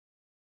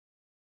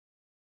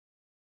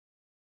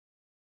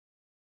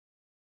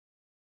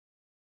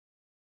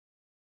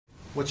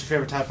What's your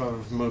favorite type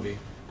of movie?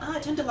 I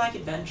tend to like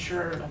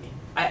adventure. I mean,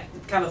 I'm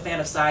kind of a fan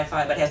of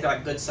sci-fi, but it has to be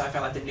like good sci-fi,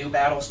 like the new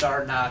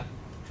Battlestar, not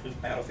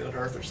Battlefield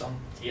Earth or some.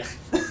 Yeah.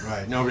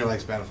 Right. Nobody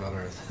likes Battlefield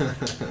Earth,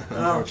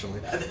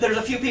 unfortunately. There's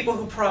a few people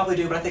who probably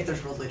do, but I think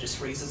there's religious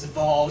reasons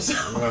involved.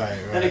 So. Right.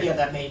 Then again,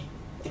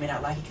 they may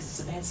not like it because it's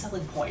a bad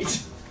selling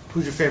point.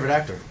 Who's your favorite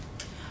actor?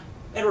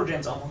 Edward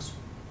James Olmos.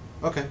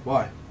 Okay.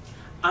 Why?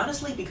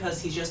 Honestly,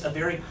 because he's just a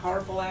very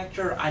powerful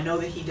actor. I know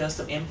that he does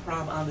some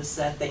improv on the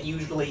set that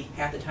usually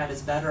half the time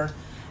is better.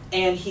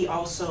 And he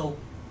also,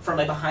 from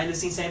a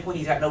behind-the-scenes standpoint,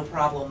 he's got no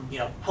problem,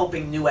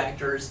 helping new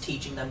actors,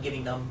 teaching them,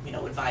 giving them,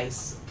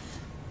 advice.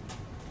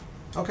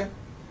 Okay.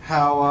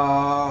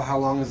 How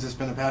long has this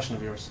been a passion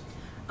of yours?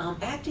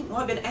 Acting, well,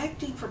 I've been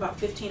acting for about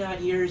 15 odd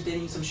years,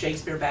 did some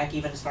Shakespeare back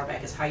even as far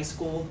back as high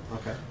school.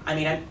 Okay. I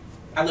mean,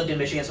 I lived in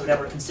Michigan, so I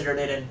never considered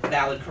it a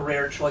valid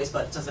career choice,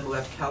 but since I moved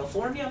out to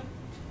California,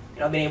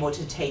 I've been able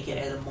to take it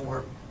as a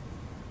more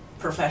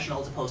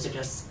professional as opposed to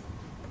just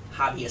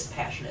hobbyist,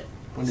 passionate.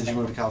 When did you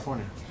move to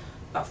California?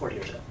 About 4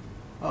 years ago.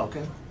 Oh,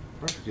 okay.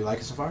 Perfect. Do you like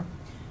it so far?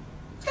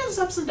 It's got its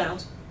ups and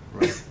downs.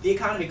 Right. The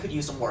economy could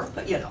use some work,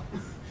 but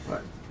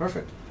Right.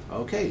 Perfect.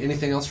 Okay.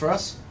 Anything else for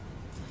us?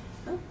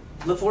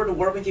 Look forward to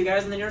working with you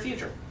guys in the near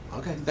future.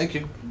 Okay. Thank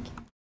you.